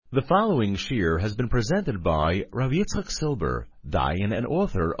The following shir has been presented by Rav Yitzchak Silber, Dayan and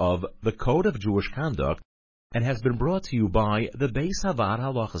author of The Code of Jewish Conduct, and has been brought to you by the Beis Havad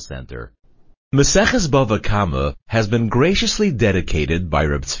Halacha Center. Maseches Bava Kama has been graciously dedicated by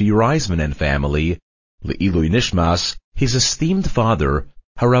Reb Tzvi Reisman and family, Le'ilui Nishmas, his esteemed father,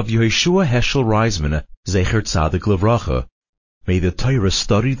 Harav Yehoshua Heschel Reisman, Zecher Tzadik Levracha. May the Torah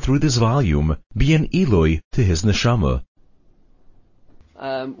studied through this volume be an Eloi to his neshama.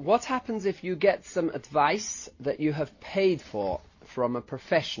 What happens if you get some advice that you have paid for from a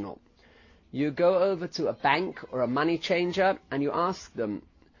professional? You go over to a bank or a money changer and you ask them,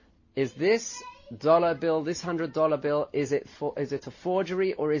 is this dollar bill, this $100 bill, is it a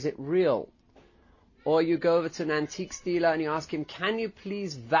forgery or is it real? Or you go over to an antiques dealer and you ask him, can you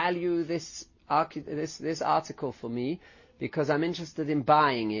please value this article for me because I'm interested in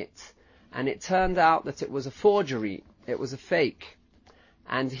buying it? And it turned out that it was a forgery, it was a fake.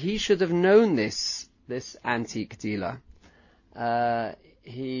 And he should have known this antique dealer.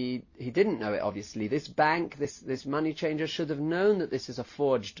 He didn't know it, obviously. This bank, this money changer should have known that this is a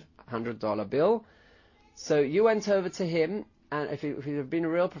forged $100 bill. So you went over to him, and if he had been a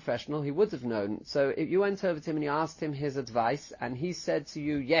real professional, he would have known. So if you went over to him and you asked him his advice, and he said to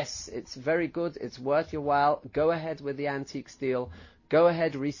you, yes, it's very good, it's worth your while, go ahead with the antiques deal, go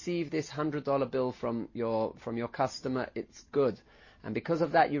ahead, receive this $100 bill from your customer, it's good. And because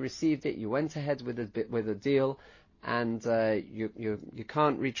of that, you received it. You went ahead with a deal, and you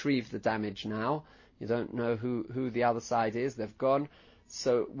can't retrieve the damage now. You don't know who the other side is. They've gone.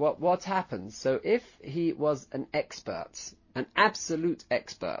 So what happens? So if he was an expert, an absolute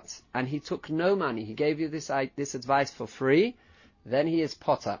expert, and he took no money, he gave you this advice for free, then he is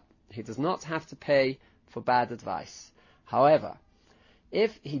potter. He does not have to pay for bad advice. However,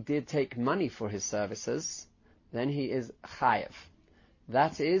 if he did take money for his services, then he is chayev.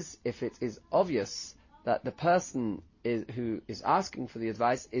 That is, if it is obvious that the person who is asking for the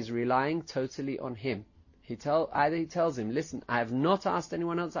advice is relying totally on him. Either he tells him, listen, I have not asked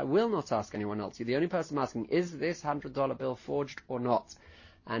anyone else, I will not ask anyone else. You're the only person I'm asking, is this $100 bill forged or not?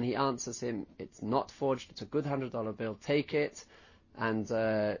 And he answers him, it's not forged, it's a good $100 bill, take it. And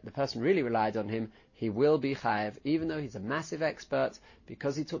the person really relied on him, he will be chayev, even though he's a massive expert,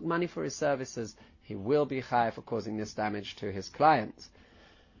 because he took money for his services, he will be chayev for causing this damage to his client.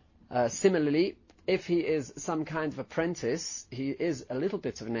 Similarly, if he is some kind of apprentice, he is a little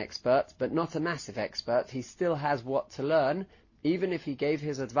bit of an expert, but not a massive expert. He still has what to learn, even if he gave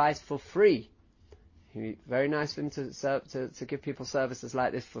his advice for free. Very nice for him to give people services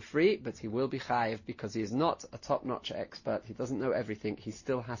like this for free, but he will be chayev because he is not a top-notch expert. He doesn't know everything. He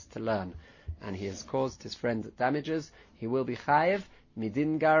still has to learn. And he has caused his friend damages. He will be chayev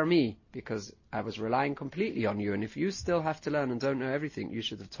midin garmi, because I was relying completely on you, and if you still have to learn and don't know everything, you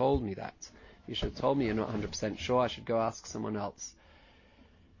should have told me that. You should have told me you're not 100% sure, I should go ask someone else.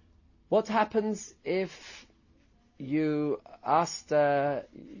 What happens if you asked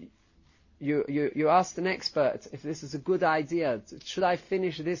you asked an expert if this is a good idea, should I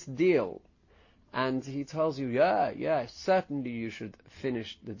finish this deal? And he tells you, yeah, certainly you should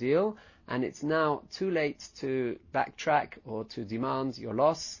finish the deal, and it's now too late to backtrack or to demand your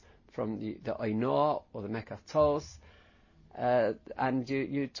loss from the Oinor or the Mekatos, and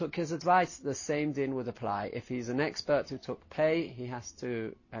you took his advice. The same din would apply. If he's an expert who took pay, he has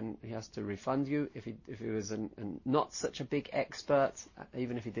to refund you. If he was not such a big expert,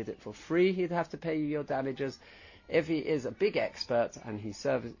 even if he did it for free, he'd have to pay you your damages. If he is a big expert and he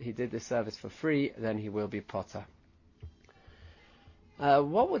did this service for free, then he will be potter.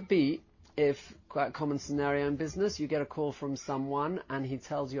 What would be if, quite a common scenario in business, you get a call from someone and he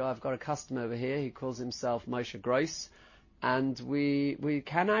tells you, I've got a customer over here, he calls himself Moshe Gross, and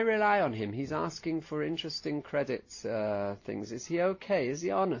can I rely on him? He's asking for interesting credit things. Is he okay? Is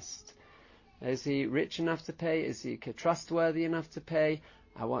he honest? Is he rich enough to pay? Is he trustworthy enough to pay?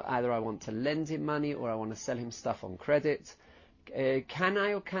 I want to lend him money or I want to sell him stuff on credit. Can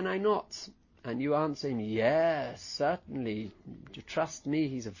I or can I not? And you answer him, yes, certainly. You trust me,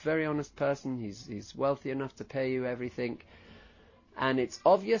 he's a very honest person, he's wealthy enough to pay you everything. And it's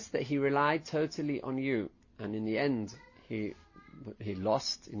obvious that he relied totally on you. And in the end, he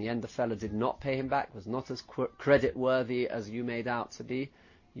lost. In the end, the fellow did not pay him back, was not as credit worthy as you made out to be.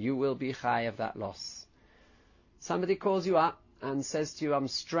 You will be chayev of that loss. Somebody calls you up and says to you, I'm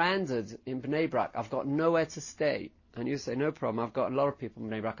stranded in Bnei Brak, I've got nowhere to stay. And you say, no problem, I've got a lot of people in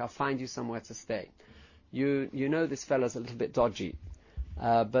Bnei Brak, I'll find you somewhere to stay. You know this fellow's a little bit dodgy.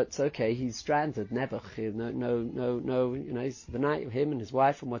 But okay, he's stranded, Nebuch, no, it's the night of him and his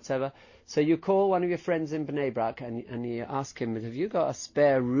wife and whatever. So you call one of your friends in Bnei Brak and you ask him, have you got a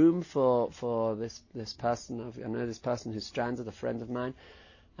spare room for this person? I know this person who's stranded, a friend of mine.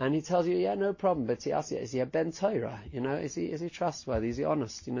 And he tells you, yeah, no problem. But he asks you, is he a Ben Torah? Is he trustworthy? Is he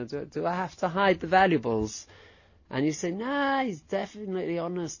honest? Do I have to hide the valuables? And you say, nah, he's definitely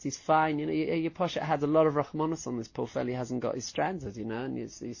honest, he's fine. Your Poshet had a lot of Rahmanas on this poor fella, he hasn't got his stranded, and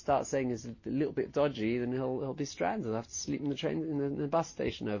you start saying he's a little bit dodgy, then he'll be stranded, he'll have to sleep in the train, in the bus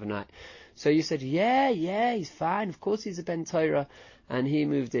station overnight. So you said, yeah, he's fine, of course he's a Ben Torah. And he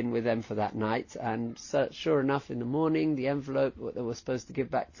moved in with them for that night, and so, sure enough, in the morning, the envelope that they were supposed to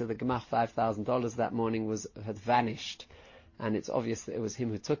give back to the Gemach $5,000 that morning had vanished. And it's obvious that it was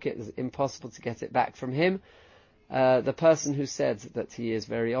him who took it, it's impossible to get it back from him. The person who said that he is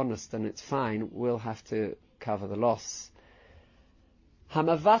very honest and it's fine will have to cover the loss.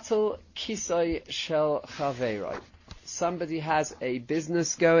 Hamavatel kisoi shel chaveroi. Somebody has a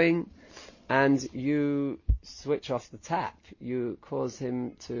business going and you switch off the tap. You cause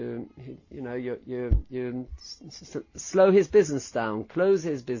him to, you slow his business down, close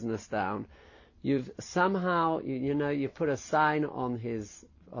his business down. You've somehow, you put a sign on his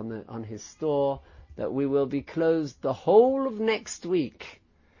store that we will be closed the whole of next week.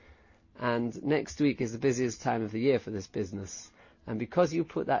 And next week is the busiest time of the year for this business. And because you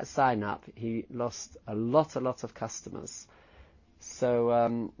put that sign up, he lost a lot of customers.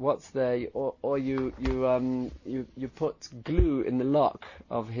 So, you put glue in the lock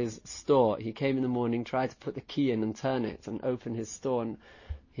of his store. He came in the morning, tried to put the key in and turn it and open his store, and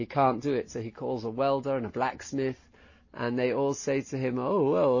he can't do it. So he calls a welder and a blacksmith. And they all say to him,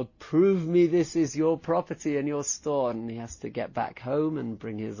 oh, well, prove me this is your property and your store. And he has to get back home and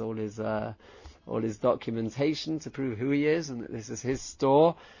bring all his documentation to prove who he is and that this is his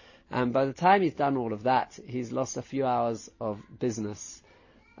store. And by the time he's done all of that, he's lost a few hours of business.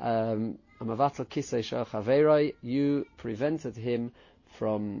 You prevented him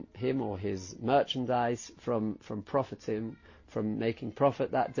or his merchandise from profiting, from making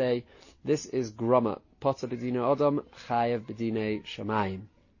profit that day. This is groma. Potter b'dinei Adam, chayav b'dinei shamayim.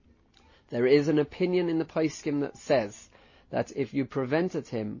 There is an opinion in the Poskim that says that if you prevented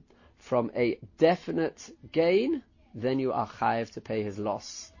him from a definite gain, then you are chayav to pay his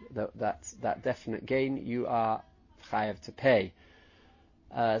loss. That definite gain you are chayav to pay.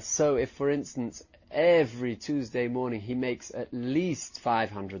 So if, for instance, every Tuesday morning he makes at least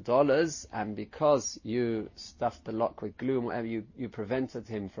 $500, and because you stuffed the lock with glue and whatever, you prevented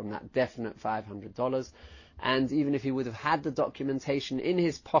him from that definite $500, and even if he would have had the documentation in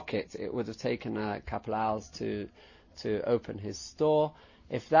his pocket, it would have taken a couple hours to open his store.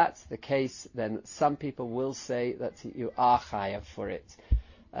 If that's the case, then some people will say that you are chayav for it.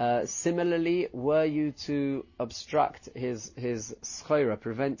 Similarly, were you to obstruct his schoira,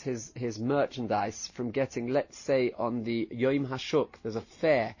 prevent his merchandise from getting, let's say, on the Yom HaShuk, there's a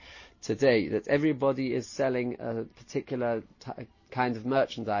fair today that everybody is selling a particular kind of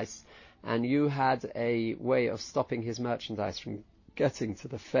merchandise, and you had a way of stopping his merchandise from getting to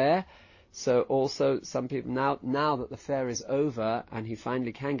the fair. So also some people, now that the fair is over and he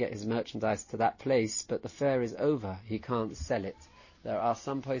finally can get his merchandise to that place, but the fair is over, he can't sell it. There are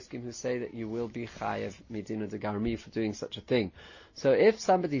some poskim who say that you will be chayav midina de garmi for doing such a thing. So if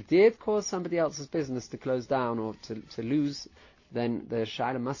somebody did cause somebody else's business to close down or to lose, then the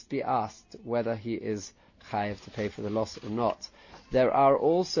shaila must be asked whether he is chayav to pay for the loss or not. There are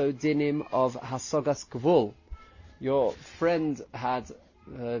also dinim of hasogas gvul. Your friend had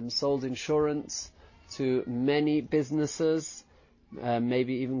sold insurance to many businesses,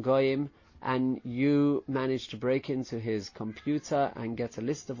 maybe even goyim, and you managed to break into his computer and get a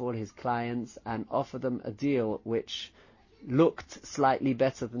list of all his clients and offer them a deal which looked slightly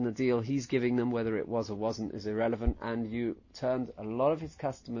better than the deal he's giving them. Whether it was or wasn't is irrelevant, and you turned a lot of his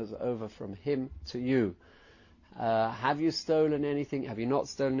customers over from him to you. Have you stolen anything? Have you not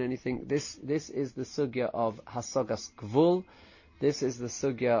stolen anything? This is the sugya of hasogas gvul. This is the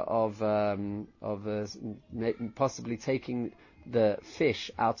sugya of possibly taking the fish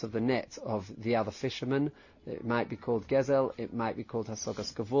out of the net of the other fishermen. It might be called gezel, it might be called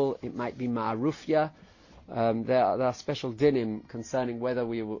hasogas gvul, it might be ma'arufya. There are special dinim concerning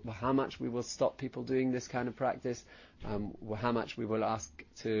how much we will stop people doing this kind of practice, how much we will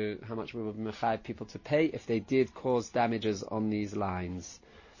mechayev people to pay if they did cause damages on these lines.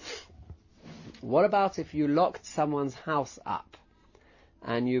 What about if you locked someone's house up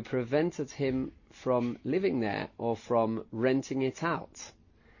and you prevented him from living there or from renting it out?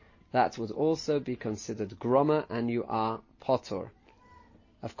 That would also be considered groma, and you are potor.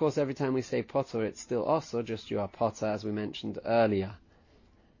 Of course, every time we say potter, it's still also, just you are potter, as we mentioned earlier.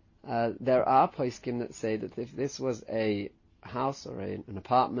 There are poskim that say that if this was a house or an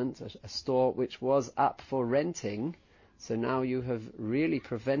apartment, a store which was up for renting, so now you have really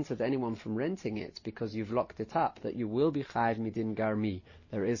prevented anyone from renting it because you've locked it up, that you will be chayiv midin garmi.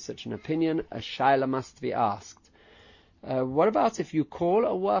 There is such an opinion. A shaila must be asked. What about if you call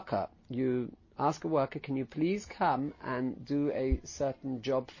a worker? You ask a worker, can you please come and do a certain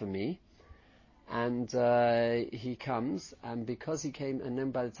job for me? And he comes, and because he came, and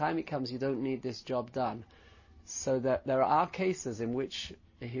then by the time he comes, you don't need this job done. So that there are cases in which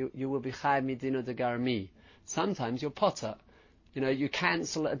you will be chayiv midin de garmi. Sometimes you're potter. You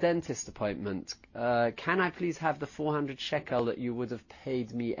cancel a dentist appointment. Can I please have the 400 shekel that you would have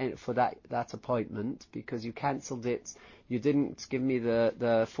paid me for that appointment, because you cancelled it? You didn't give me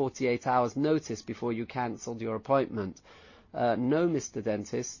the 48 hours notice before you cancelled your appointment. No, Mr.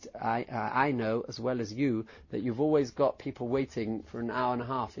 Dentist, I know as well as you that you've always got people waiting for an hour and a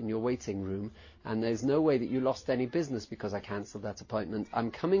half in your waiting room, and there's no way that you lost any business because I cancelled that appointment.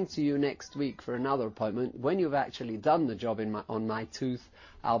 I'm coming to you next week for another appointment. When you've actually done the job on my tooth,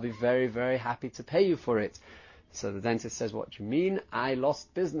 I'll be very, very happy to pay you for it. So the dentist says, what do you mean? I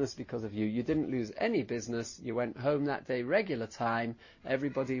lost business because of you. You didn't lose any business. You went home that day regular time.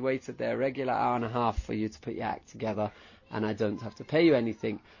 Everybody waited their regular hour and a half for you to put your act together, and I don't have to pay you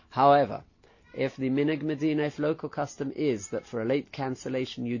anything. However, if the minig medina, if local custom is that for a late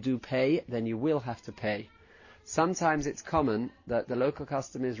cancellation you do pay, then you will have to pay. Sometimes it's common that the local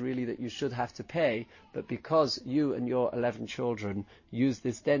custom is really that you should have to pay, but because you and your 11 children use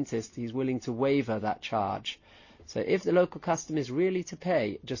this dentist, he's willing to waiver that charge. So if the local custom is really to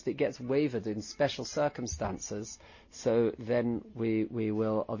pay, just it gets waived in special circumstances, so then we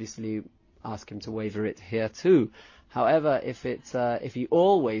will obviously ask him to waiver it here too. However, if he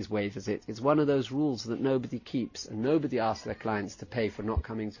always waivers it, it's one of those rules that nobody keeps, and nobody asks their clients to pay for not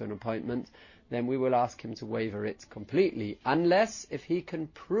coming to an appointment, then we will ask him to waiver it completely, unless if he can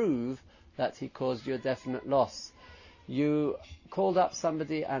prove that he caused you a definite loss. You called up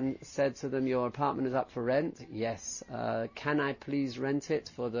somebody and said to them, your apartment is up for rent? Yes. Can I please rent it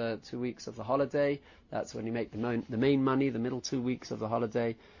for the 2 weeks of the holiday? That's when you make the main money, the middle 2 weeks of the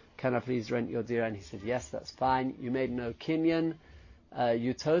holiday. Can I please rent your dira? And he said, yes, that's fine. You made no kinyan.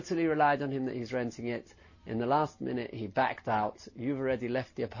 You totally relied on him that he's renting it. In the last minute, he backed out. You've already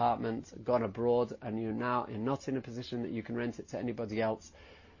left the apartment, gone abroad, and you're not in a position that you can rent it to anybody else.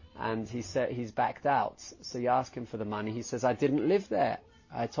 And he said he's backed out. So you ask him for the money. He says, I didn't live there.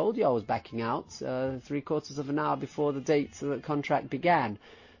 I told you I was backing out 3/4 of an hour before the date the contract began.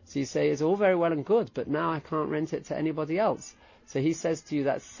 So you say, it's all very well and good, but now I can't rent it to anybody else. So he says to you,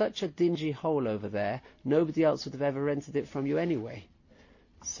 that's such a dingy hole over there, nobody else would have ever rented it from you anyway.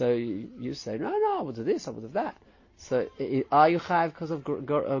 So you say, no, I would have this, I would have that. So are you chayav because of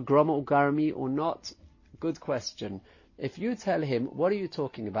groma or garmi or not? Good question. If you tell him, what are you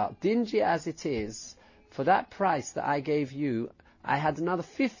talking about? Dingy as it is, for that price that I gave you, I had another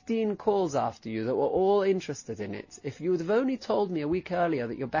 15 calls after you that were all interested in it. If you would have only told me a week earlier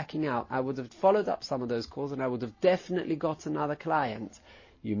that you're backing out, I would have followed up some of those calls and I would have definitely got another client.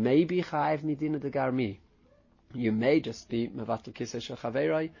 You may be chayiv midina de garmi. You may just be mevatel kisei shel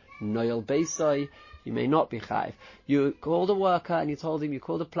chaveroi, noyel beisoi. You may not be chayiv. You called a worker and you told him, you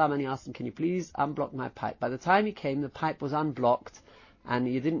called a plumber and you asked him, can you please unblock my pipe? By the time he came, the pipe was unblocked and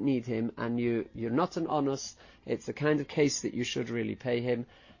you didn't need him, and you're not an onus. It's the kind of case that you should really pay him,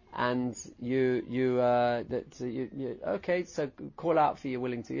 and okay, so call out for you're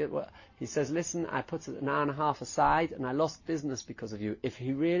willing to. He says, listen, I put an hour and a half aside and I lost business because of you. If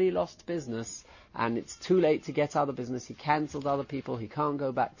he really lost business and it's too late to get other business, he cancelled other people, he can't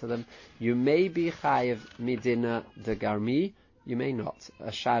go back to them, you may be chayiv midina de garmi, you may not. A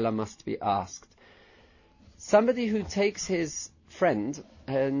shaila must be asked. Somebody who takes his friend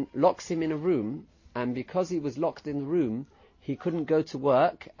and locks him in a room, and because he was locked in the room, he couldn't go to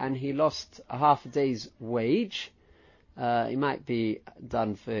work, and he lost a half a day's wage. He might be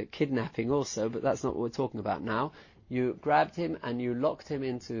done for kidnapping also, but that's not what we're talking about now. You grabbed him and you locked him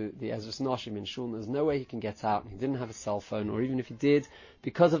into the Ezras Noshim in Shul. There's no way he can get out. He didn't have a cell phone, or even if he did,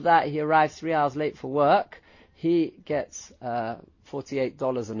 because of that, he arrived 3 hours late for work. He gets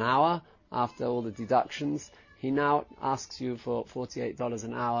 $48 an hour after all the deductions. He now asks you for $48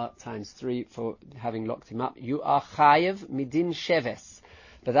 an hour times 3 for having locked him up. You are chayev midin sheves.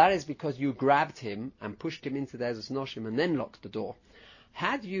 But that is because you grabbed him and pushed him into the Ezras Noshim and then locked the door.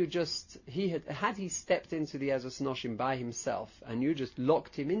 Had he stepped into the Ezras Noshim by himself and you just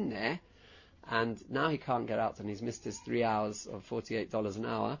locked him in there, and now he can't get out and he's missed his 3 hours of $48 an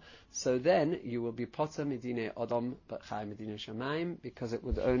hour, so then you will be potter medine odom but chai medine shamayim, because it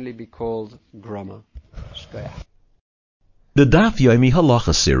would only be called groma. Shkoyach. The Daf Yomi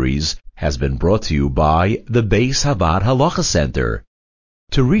Halacha series has been brought to you by the Beis Havad Halacha Center.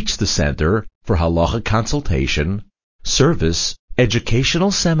 To reach the center for halacha consultation, service,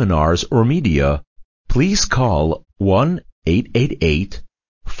 educational seminars, or media, please call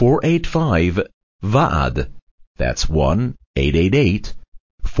 1-888-485-VAAD. That's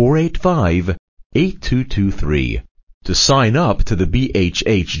 1-888-485-8223. To sign up to the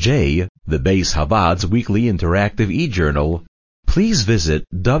BHHJ, the Beis Havad's weekly interactive e-journal, please visit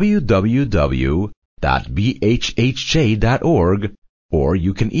www.bhhj.org, or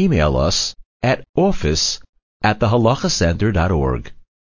you can email us at office@thehalachacenter.org.